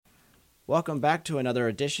Welcome back to another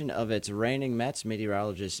edition of It's Raining Mets.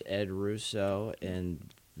 Meteorologist Ed Russo in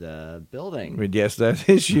the building. Yes, that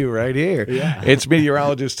is you right here. Yeah. It's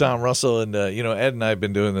meteorologist Tom Russell, and Ed and I have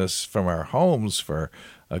been doing this from our homes for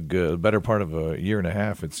a better part of a year and a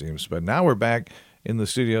half, it seems. But now we're back in the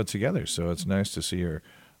studio together, so it's nice to see your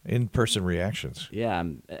in-person reactions. Yeah,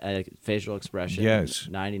 facial expression. Yes.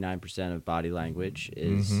 99% of body language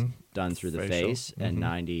is done through the Facial. face, and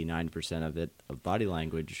 99% of body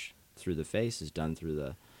language through the face is done through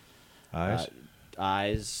the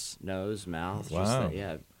eyes, nose, mouth. Wow.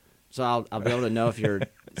 Yeah. So I'll be able to know if you're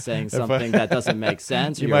saying something that doesn't make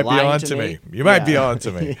sense. Or You you're might be lying on to to me. me. You might be Yeah. on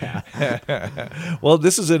to me. Yeah. Well,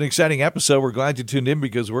 this is an exciting episode. We're glad you tuned in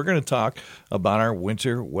because we're going to talk about our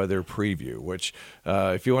winter weather preview, which,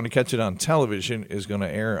 if you want to catch it on television, is going to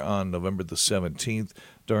air on November the 17th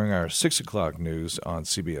during our 6 o'clock news on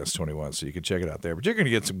CBS 21. So you can check it out there. But you're going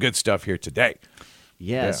to get some good stuff here today.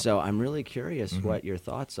 Yeah, so I'm really curious what your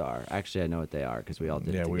thoughts are. Actually, I know what they are because we all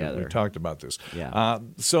did it We together. talked about this. Yeah.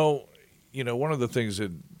 So, one of the things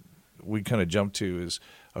that we kind of jump to is,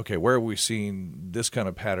 okay, where have we seen this kind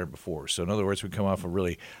of pattern before? So, in other words, we come off a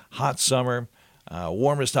really hot summer,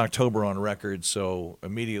 warmest October on record. So,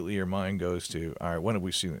 immediately your mind goes to, all right, when have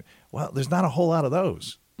we seen it? Well, there's not a whole lot of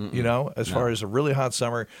those. As far as a really hot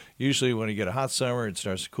summer, usually when you get a hot summer, it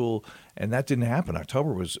starts to cool, and that didn't happen.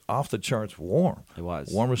 October was off the charts warm. It was.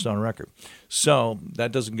 Warmest on record. So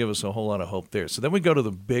that doesn't give us a whole lot of hope there. So then we go to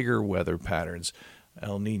the bigger weather patterns,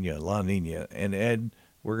 El Nino, La Nina, and Ed,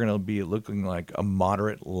 we're going to be looking like a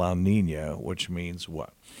moderate La Nina, which means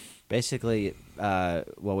what? Basically,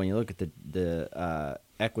 when you look at the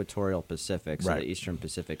equatorial Pacific, so Right. the eastern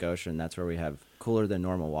Pacific Ocean, that's where we have cooler than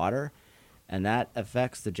normal water, and that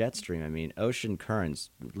affects the jet stream. I mean, ocean currents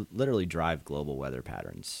literally drive global weather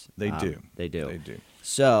patterns. They do. They do. They do.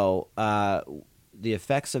 So the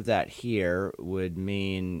effects of that here would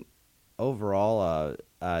mean overall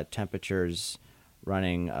temperatures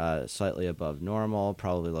running slightly above normal,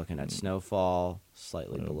 probably looking at snowfall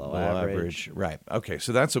slightly below average. Right. Okay,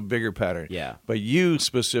 so that's a bigger pattern. Yeah. But you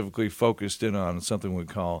specifically focused in on something we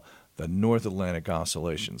call the North Atlantic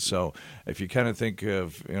Oscillation. So if you kind of think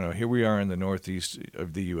of, here we are in the northeast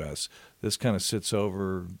of the U.S., this kind of sits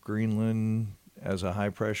over Greenland as a high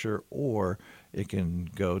pressure, or it can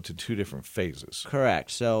go to two different phases. Correct.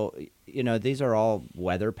 So, these are all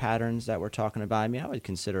weather patterns that we're talking about. I mean, I would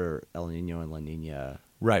consider El Nino and La Nina.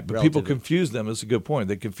 Right, but people relatively- confuse them. That's a good point.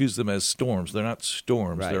 They confuse them as storms. They're not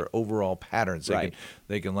storms. Right. They're overall patterns. Right.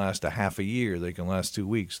 They can last a half a year. They can last 2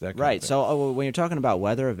 weeks. That kind Right. of thing. So when you're talking about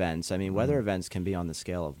weather events, I mean, weather events can be on the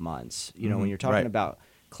scale of months. When you're talking Right. about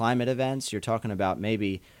climate events, you're talking about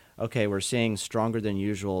maybe, okay, we're seeing stronger than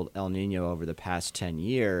usual El Nino over the past 10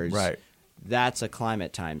 years. Right. That's a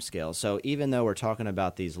climate time scale. So even though we're talking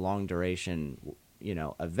about these long duration,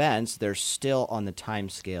 events, they're still on the time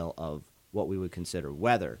scale of what we would consider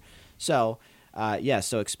weather. So,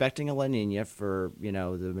 so expecting a La Nina for, the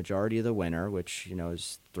majority of the winter, which,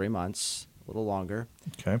 is 3 months, a little longer.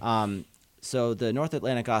 Okay. So the North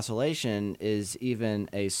Atlantic Oscillation is even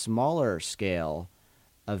a smaller scale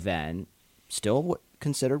event, still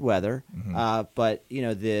considered weather, but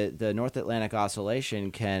the North Atlantic Oscillation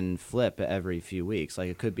can flip every few weeks. Like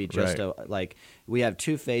it could be just Right. we have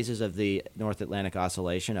two phases of the North Atlantic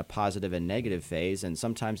Oscillation, a positive and negative phase, and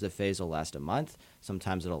sometimes the phase will last a month,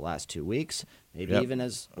 sometimes it'll last 2 weeks, maybe Yep. even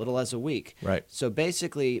as little as a week. Right. So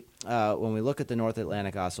basically, when we look at the North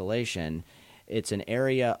Atlantic Oscillation, it's an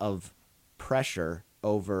area of pressure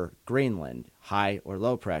over Greenland, high or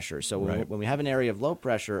low pressure. So Right. when we have an area of low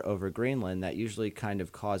pressure over Greenland, that usually kind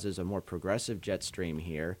of causes a more progressive jet stream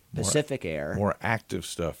here, Pacific air. More active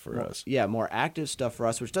stuff for us. Yeah, more active stuff for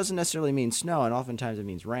us, which doesn't necessarily mean snow, and oftentimes it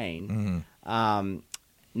means rain.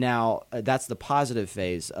 Now, that's the positive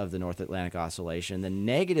phase of the North Atlantic Oscillation. The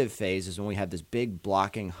negative phase is when we have this big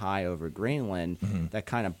blocking high over Greenland that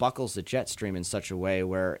kind of buckles the jet stream in such a way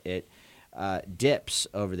where it dips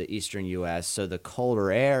over the eastern U.S., so the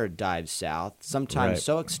colder air dives south, sometimes Right.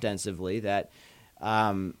 so extensively that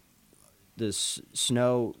the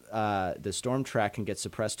storm track can get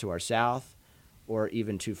suppressed to our south or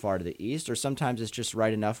even too far to the east, or sometimes it's just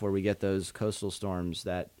right enough where we get those coastal storms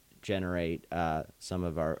that generate some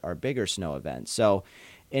of our bigger snow events. So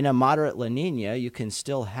in a moderate La Nina, you can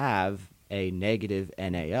still have a negative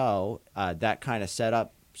NAO. That kind of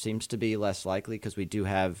setup seems to be less likely because we do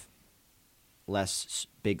have less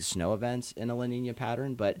big snow events in a La Nina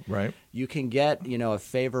pattern, but Right. you can get, a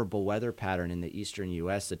favorable weather pattern in the eastern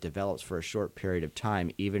U.S. that develops for a short period of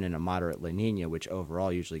time, even in a moderate La Nina, which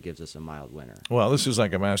overall usually gives us a mild winter. Well, this is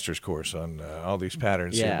like a master's course on all these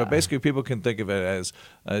patterns here. Yeah. But basically, people can think of it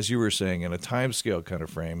as you were saying, in a time scale kind of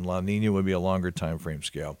frame. La Nina would be a longer time frame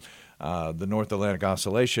scale. The North Atlantic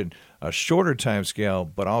Oscillation, a shorter time scale,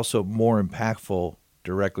 but also more impactful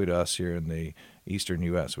directly to us here in the eastern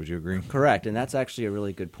U.S. Would you agree? Correct, and that's actually a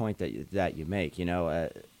really good point that you make.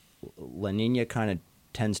 La Nina kind of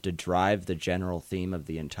tends to drive the general theme of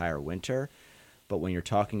the entire winter, but when you're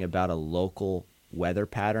talking about a local weather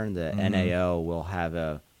pattern, the NAO will have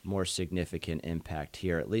a more significant impact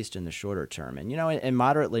here, at least in the shorter term. And in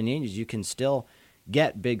moderate La Ninas, you can still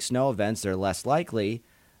get big snow events; they're less likely,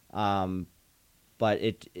 but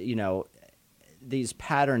these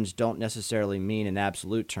patterns don't necessarily mean in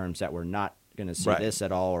absolute terms that we're not going to see Right. this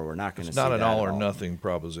at all, or we're not going to It's see not that an all at or all. nothing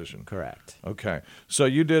proposition. Correct. Okay. So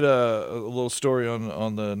you did a little story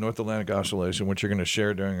on the North Atlantic Oscillation, which you're going to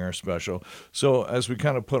share during our special. So as we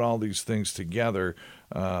kind of put all these things together,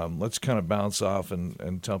 let's kind of bounce off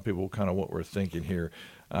and tell people kind of what we're thinking here.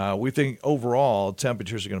 We think overall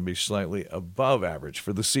temperatures are going to be slightly above average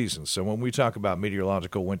for the season. So when we talk about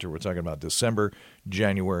meteorological winter, we're talking about December,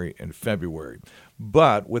 January, and February.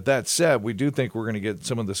 But with that said, we do think we're going to get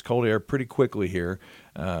some of this cold air pretty quickly here.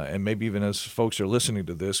 And maybe even as folks are listening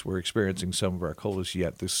to this, we're experiencing some of our coldest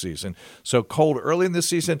yet this season. So cold early in the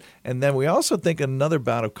season, and then we also think another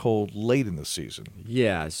bout of cold late in the season.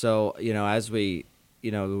 Yeah. So, as we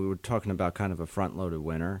were talking about kind of a front-loaded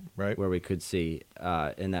winter, Right. where we could see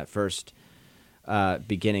in that first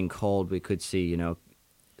beginning cold, we could see,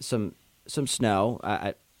 some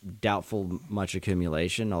snow. Doubtful much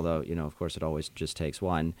accumulation, although, of course, it always just takes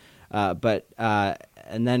one. But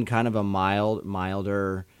and then kind of a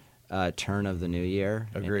milder turn of the new year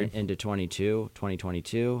Agreed. into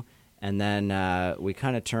 2022. And then we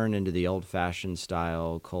kind of turn into the old-fashioned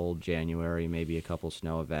style, cold January, maybe a couple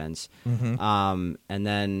snow events. And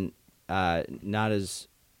then not as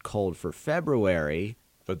cold for February.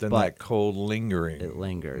 But then But that cold lingering. it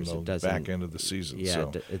lingers. in the It doesn't- back end of the season. Yeah,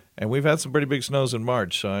 So. it- And we've had some pretty big snows in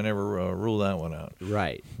March, so I never rule that one out.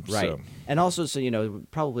 Right. So- And also, so,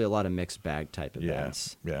 probably a lot of mixed bag type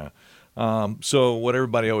events. Yeah. So what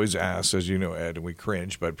everybody always asks, as you know, Ed, and we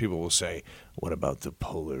cringe, but people will say, what about the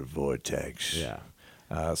polar vortex? Yeah.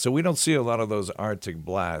 So we don't see a lot of those Arctic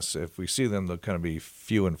blasts. If we see them, they'll kind of be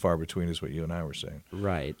few and far between, is what you and I were saying.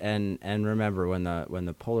 Right. And remember, when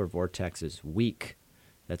the polar vortex is weak,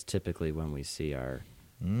 that's typically when we see our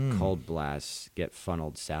cold blasts get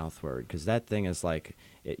funneled southward, because that thing is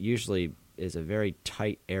it usually is a very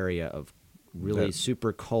tight area of really That-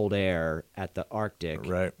 super cold air at the Arctic.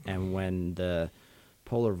 Right. And when the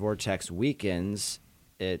polar vortex weakens,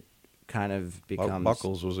 it kind of becomes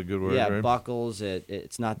Buckles was a good word, Yeah, right? buckles.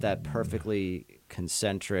 It's not that perfectly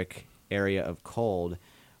concentric area of cold.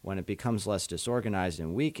 When it becomes less disorganized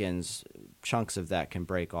and weakens, chunks of that can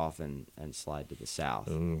break off and slide to the south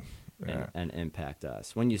Ooh, yeah. and impact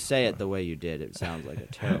us. When you say it the way you did, it sounds like a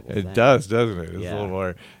terrible thing. It does, doesn't it? It's Yeah. a little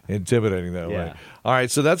more intimidating that way. Yeah. All right,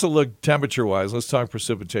 so that's a look temperature-wise. Let's talk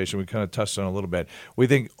precipitation. We kind of touched on it a little bit. We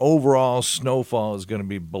think overall snowfall is going to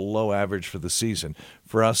be below average for the season.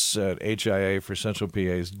 For us at HIA, for Central PA,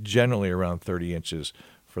 is generally around 30 inches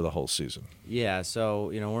for the whole season. Yeah, so,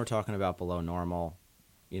 we're talking about below normal,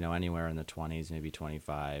 anywhere in the 20s, maybe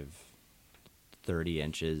 25, 30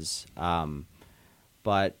 inches.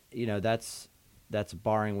 But, that's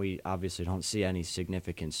barring we obviously don't see any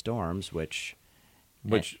significant storms, which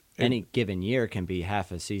any given year can be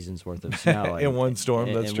half a season's worth of snow. In one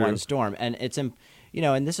storm, that's in true. one storm. And it's, and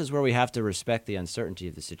this is where we have to respect the uncertainty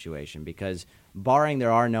of the situation, because barring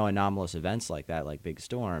there are no anomalous events like that, like big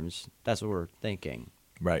storms, that's what we're thinking.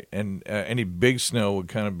 Right, and any big snow would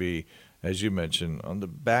kind of be, as you mentioned, on the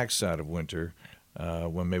backside of winter,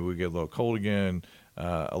 when maybe we get a little cold again.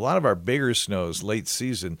 A lot of our bigger snows late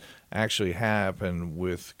season actually happen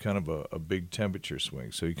with kind of a big temperature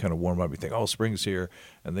swing. So you kind of warm up, you think, oh, spring's here,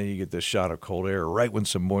 and then you get this shot of cold air right when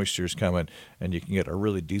some moisture is coming, and you can get a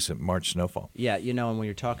really decent March snowfall. Yeah, and when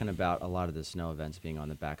you're talking about a lot of the snow events being on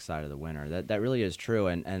the backside of the winter, that really is true.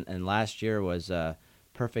 And last year was a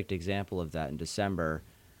perfect example of that. In December,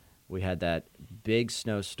 we had that big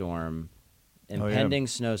snowstorm, impending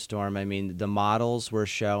snowstorm. I mean, the models were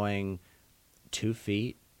showing 2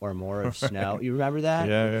 feet or more of snow. You remember that?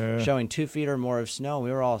 Yeah. Showing 2 feet or more of snow. We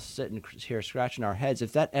were all sitting here scratching our heads.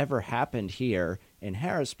 If that ever happened here in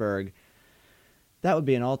Harrisburg, that would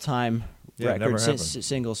be an all-time Yeah, it never record happened.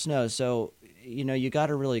 single snow. So, you got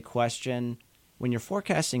to really question, when you're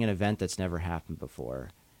forecasting an event that's never happened before,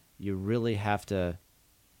 you really have to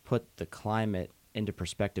put the climate into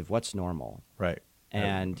perspective. What's normal? Right.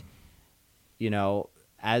 And,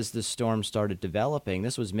 as the storm started developing,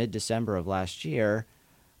 this was mid-December of last year,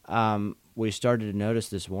 we started to notice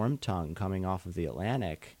this warm tongue coming off of the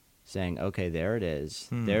Atlantic saying, okay, there it is.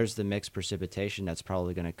 There's the mixed precipitation that's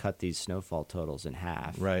probably going to cut these snowfall totals in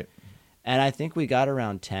half. Right. And I think we got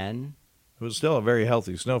around 10. It was still a very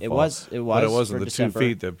healthy snowfall. It was. But it wasn't for the December. 2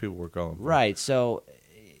 feet that people were calling for. Right. So,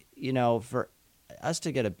 for us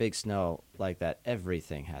to get a big snow like that,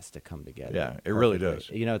 everything has to come together. Yeah, it really does.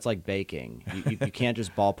 It's like baking. You can't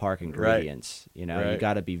just ballpark ingredients. Right. You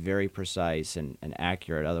got to be very precise and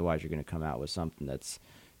accurate. Otherwise, you're going to come out with something that's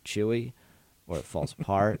chewy or it falls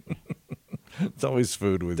apart. It's always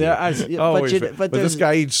food with There you. are- Always but food. but But this there's-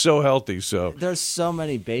 guy eats so healthy, so There's so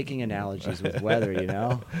many baking analogies with weather,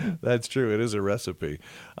 that's true. It is a recipe,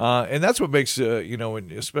 and that's what makes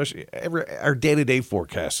especially our day-to-day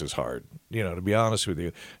forecast is hard. To be honest with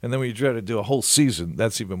you, and then when you try to do a whole season,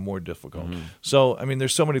 that's even more difficult. Mm-hmm. So, I mean,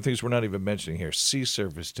 there's so many things we're not even mentioning here: sea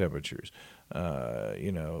surface temperatures,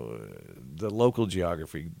 the local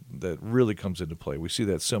geography that really comes into play. We see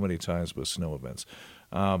that so many times with snow events.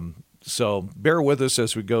 So bear with us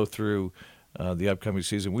as we go through the upcoming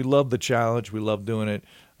season. We love the challenge. We love doing it.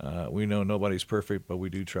 We know nobody's perfect, but we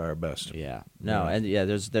do try our best. Yeah. No, and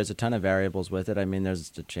there's a ton of variables with it. I mean,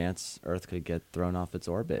 there's a chance Earth could get thrown off its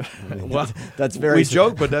orbit. I mean, Well, that's very we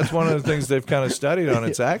joke, but that's one of the things they've kind of studied on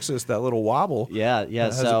its axis, that little wobble. Yeah.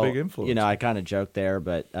 has So a big influence. I kind of joked there,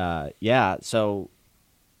 but so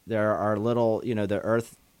there are little, the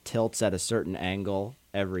Earth tilts at a certain angle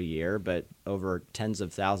every year, but over tens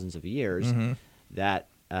of thousands of years, that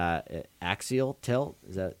axial tilt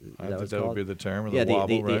is that I what think it's that would called? be the term, or Yeah, the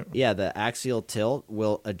wobble, right? the axial tilt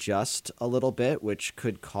will adjust a little bit, which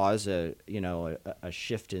could cause a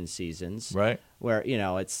shift in seasons. Right. Where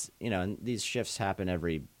it's and these shifts happen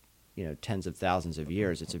every tens of thousands of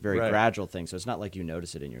years. It's a very Right. gradual thing, so it's not like you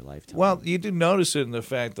notice it in your lifetime. Well, you do notice it in the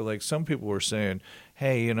fact that, like, some people were saying,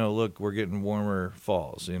 hey, look, we're getting warmer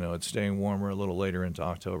falls. It's staying warmer a little later into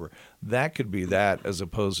October. That could be that, as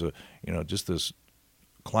opposed to, just this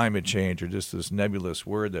climate change or just this nebulous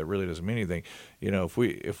word that really doesn't mean anything. If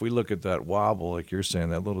we look at that wobble, like you're saying,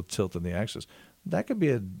 that little tilt in the axis, that could be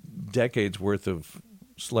a decade's worth of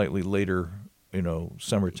slightly later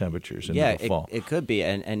summer temperatures in the fall. It could be,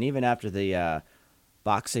 and even after the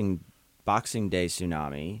Boxing Day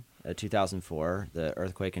tsunami, 2004, the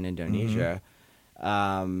earthquake in Indonesia,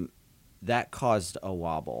 that caused a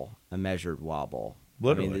wobble, a measured wobble.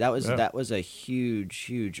 Literally, I mean, that was a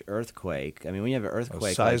huge earthquake. I mean, when you have an earthquake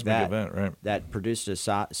like seismic that, event, right? that produced a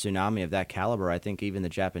tsunami of that caliber, I think even the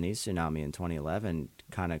Japanese tsunami in 2011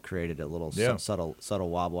 kind of created a little subtle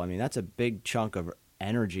wobble. I mean, that's a big chunk of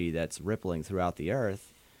energy that's rippling throughout the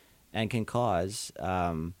earth and can cause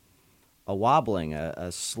a wobbling,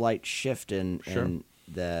 a slight shift in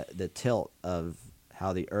the tilt of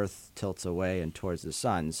how the earth tilts away and towards the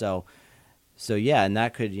sun. So yeah, and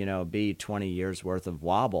that could be 20 years worth of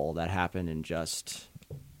wobble that happened in just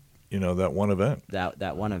that one event.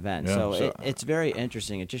 that one event. Yeah, So it's very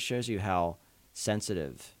interesting. It just shows you how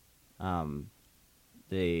sensitive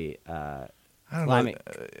the I don't know.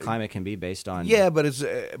 climate can be based on. Yeah, but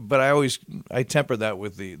I temper that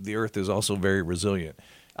with the Earth is also very resilient.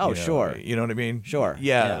 Oh, sure. You know what I mean? Sure.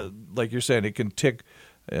 Yeah, Yeah. like you're saying, it can tick,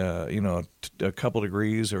 a couple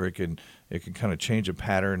degrees, or it can kind of change a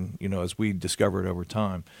pattern, as we discover it over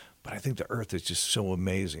time. But I think the Earth is just so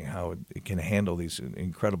amazing how it can handle these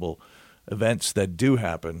incredible events that do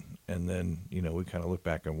happen, and then we kind of look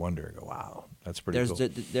back and wonder and go, "Wow, that's pretty cool."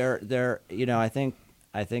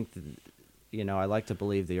 I think I like to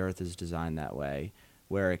believe the Earth is designed that way,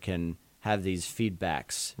 where it can have these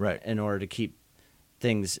feedbacks, Right. in order to keep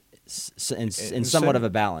things in somewhat of a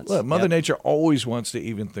balance. Look, Mother Yep. Nature always wants to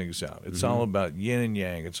even things out. It's all about yin and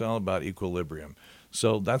yang. It's all about equilibrium.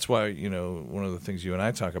 So that's why, one of the things you and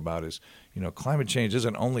I talk about is, climate change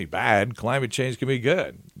isn't only bad. Climate change can be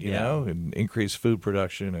good, you know, and increased food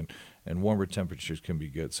production and warmer temperatures can be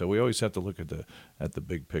good. So we always have to look at the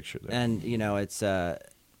big picture there. And it's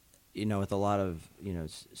with a lot of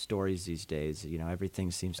stories these days,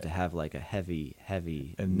 everything seems to have like a heavy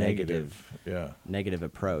and negative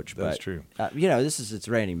approach. That's but, true. It's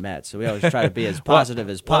raining Met, so we always try to be as positive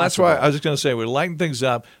as possible. Well, that's why I was just going to say we lighten things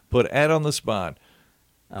up. Put Ed on the spot.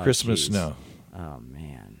 Oh, Christmas geez. snow. Oh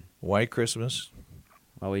man. White Christmas.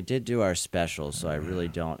 Well, we did do our special, so I really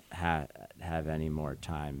don't have any more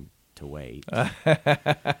time to wait.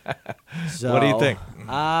 So, What do you think?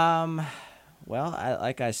 Well,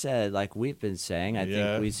 like I said, like we've been saying, I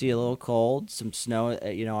Yeah. think we see a little cold, some snow,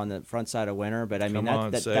 on the front side of winter. But I mean, Come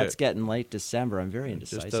on, say that's it. getting late December. I'm very It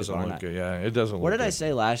indecisive. just doesn't on look that. good. Yeah, it doesn't What look did I good.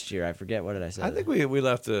 say last year? I forget. What did I say? I think we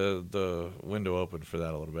left the window open for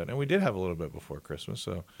that a little bit, and we did have a little bit before Christmas.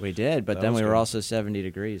 So We did, but That then was we were good. also 70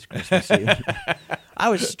 degrees Christmas Eve. I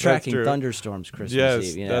was tracking true. thunderstorms Christmas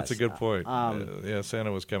yes, Eve. that's a good point. Um, Yeah,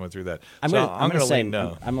 Santa was coming through that. I'm So gonna, I'm gonna gonna say lean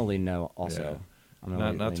no. I'm gonna lean no also. Yeah. I'm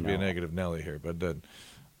gonna Not lean to be a no. negative Nelly here, but it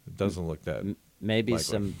doesn't look that. Maybe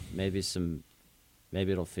likely.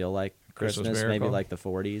 maybe it'll feel like Christmas Christmas. Maybe Miracle? like the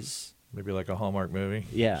 40s. Maybe like a Hallmark movie.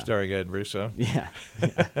 Yeah. Starring Ed Russo. Yeah.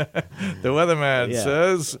 The weatherman Yeah.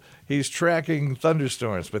 says he's tracking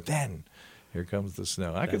thunderstorms, but then here comes the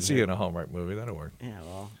snow. I could see it in a Hallmark movie. That'll work. Yeah.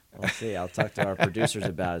 Well, we'll see. I'll talk to our producers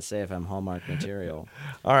about it. Say if I'm Hallmark material.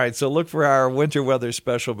 All right, so look for our winter weather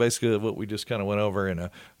special, basically what we just kind of went over in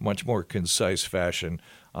a much more concise fashion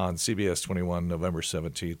on CBS 21, November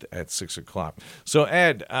 17th at 6 o'clock. So,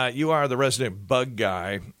 Ed, you are the resident bug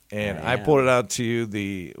guy, and I am. pulled it out to you,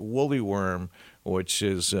 the woolly worm, which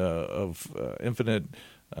is of infinite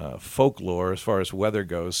folklore as far as weather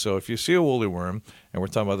goes. So if you see a woolly worm, and we're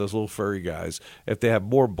talking about those little furry guys, if they have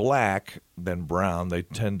more black than brown, they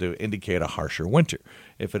tend to indicate a harsher winter.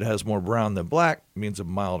 If it has more brown than black, it means a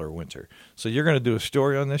milder winter. So you're going to do a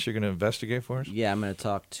story on this? You're going to investigate for us? Yeah, I'm going to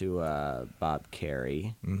talk to Bob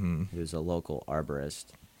Carey, who's a local arborist,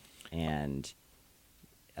 and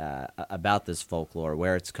about this folklore,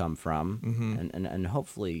 where it's come from, and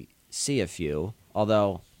hopefully see a few.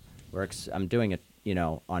 Although I'm doing it,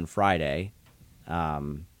 on Friday,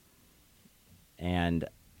 and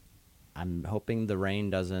I'm hoping the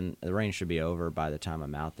rain should be over by the time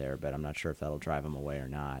I'm out there, but I'm not sure if that'll drive them away or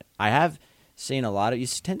not. I have seen a lot of, you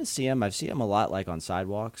tend to see them, I've seen them a lot like on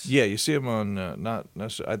sidewalks. Yeah, you see them on, not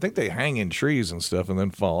necessarily, I think they hang in trees and stuff and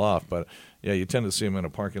then fall off, but yeah, you tend to see them in a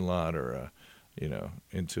parking lot or,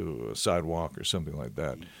 into a sidewalk or something like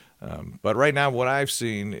that. But right now what I've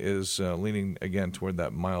seen is leaning again toward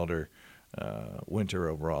that milder winter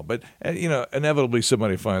overall. But, inevitably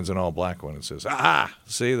somebody finds an all-black one and says,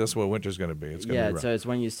 see, that's what winter's going to be. It's going to be rough. So it's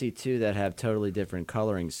when you see two that have totally different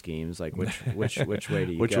coloring schemes, like which way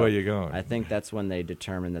do you Which go? way you going? I think that's when they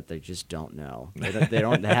determine that they just don't know. They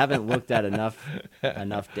haven't looked at enough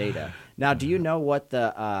data. Now, do you know what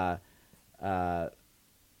the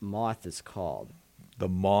moth is called? The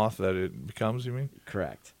moth that it becomes, you mean?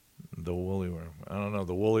 Correct. The woolly worm. I don't know.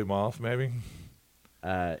 The woolly moth, maybe?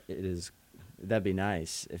 It is. That'd be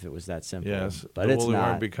nice if it was that simple. Yes. but the it's woolly worm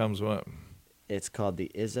not. becomes what? It's called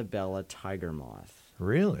the Isabella tiger moth.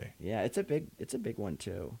 Really? Yeah, it's a big one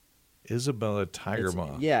too. Isabella tiger It's-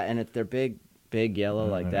 moth. Yeah, and they're big yellow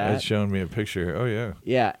like that. It's showing me a picture. Oh, yeah.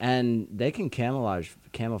 Yeah, and they can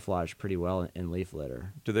camouflage pretty well in leaf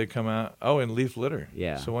litter. Do they come out? Oh, in leaf litter.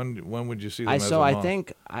 Yeah. So when would you see them as a I moth?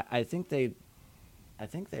 think they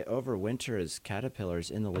overwinter as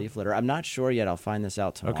caterpillars in the leaf litter. I'm not sure yet. I'll find this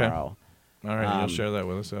out Okay. tomorrow. All right, you'll share that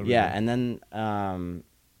with us. That'd be Yeah, good. and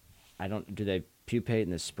then do they pupate in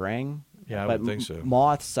the spring? Yeah, I but would think so.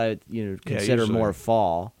 Moths, consider usually. more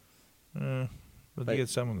fall. But but you get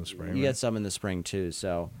some in the spring. You right? get some in the spring too.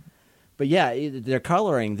 So, but yeah, their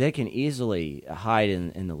coloring, they can easily hide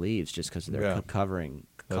in the leaves just because of their Yeah. coloring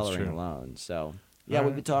true. alone. So yeah, All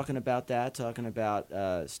we'll right. be talking about that. Talking about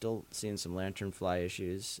still seeing some lanternfly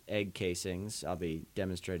issues, egg casings. I'll be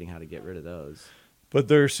demonstrating how to get rid of those. But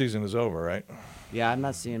their season is over, right? Yeah, I'm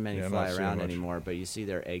not seeing many Yeah, I'm fly not seeing around much. anymore, but you see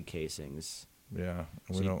their egg casings. Yeah.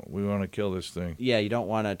 So We want to kill this thing. Yeah, you don't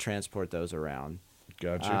want to transport those around.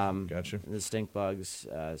 Gotcha. Gotcha. The stink bugs,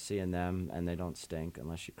 seeing them, and they don't stink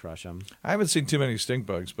unless you crush them. I haven't seen too many stink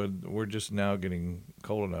bugs, but we're just now getting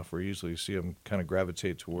cold enough where you usually see them kind of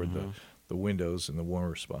gravitate toward the windows and the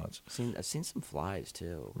warmer spots. I've seen some flies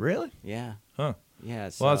too. Really? Yeah. Huh.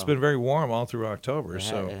 Yeah. Well, it's so been very warm all through October,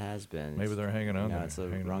 so it has been. maybe they're hanging on No, there. it's the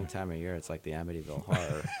hanging wrong on time of year. It's like the Amityville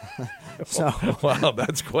Horror. So there. Wow,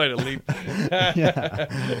 that's quite a leap.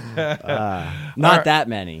 not that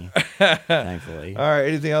many, thankfully. All right,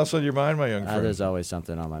 anything else on your mind, my young friend? There's always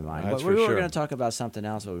something on my mind. That's But we for were sure. going to talk about something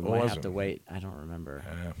else, but we What might was have it? to wait. I don't remember.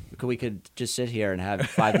 Yeah. We could just sit here and have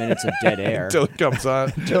 5 minutes of dead air Until it comes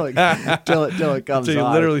on. till it comes So you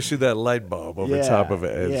on. literally see that light bulb over Yeah, top of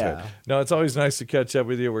it. yeah. No, it's always nice to catch up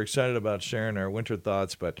with you. We're excited about sharing our winter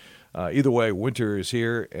thoughts, but either way, winter is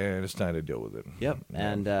here, and it's time to deal with it. Yep.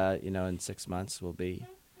 And in 6 months we'll be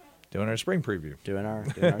Doing our spring preview. doing our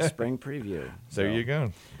spring preview. There So- you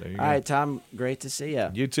go. All right, Tom. Great to see you.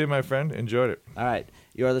 You too, my friend. Enjoyed it. All right,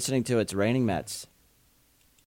 you are listening to It's Raining Mets.